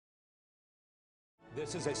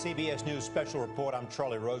This is a CBS News special report. I'm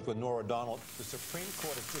Charlie Rose with Norah Donald. The Supreme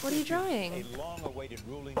Court has just What are you drawing? a long-awaited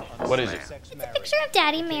ruling on What is it? same-sex It's a marriage. picture of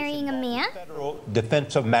Daddy marrying a man. Federal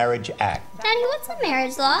Defense of Marriage Act. Daddy, what's a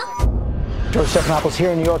marriage law? George Stephanopoulos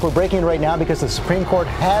here in New York. We're breaking it right now because the Supreme Court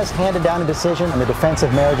has handed down a decision on the Defense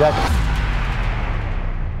of Marriage Act.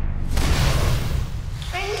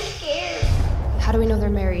 I'm scared. How do we know they're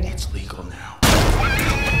married? It's legal now.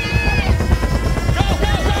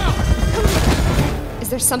 Is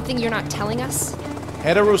there something you're not telling us?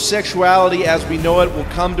 Heterosexuality as we know it will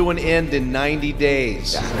come to an end in 90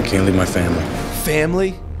 days. I can't leave my family.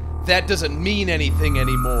 Family? That doesn't mean anything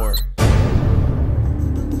anymore.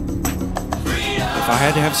 If I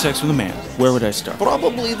had to have sex with a man, where would I start?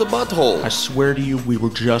 Probably the butthole. I swear to you, we were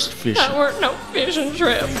just fishing. That weren't no fishing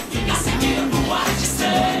trip.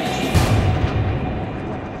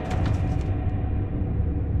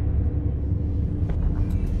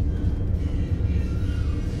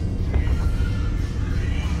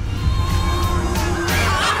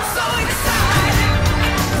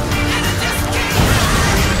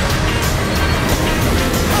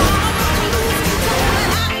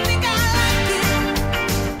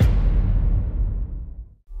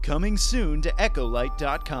 Coming soon to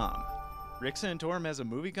Echolight.com. Rick Santorum has a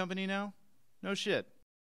movie company now? No shit.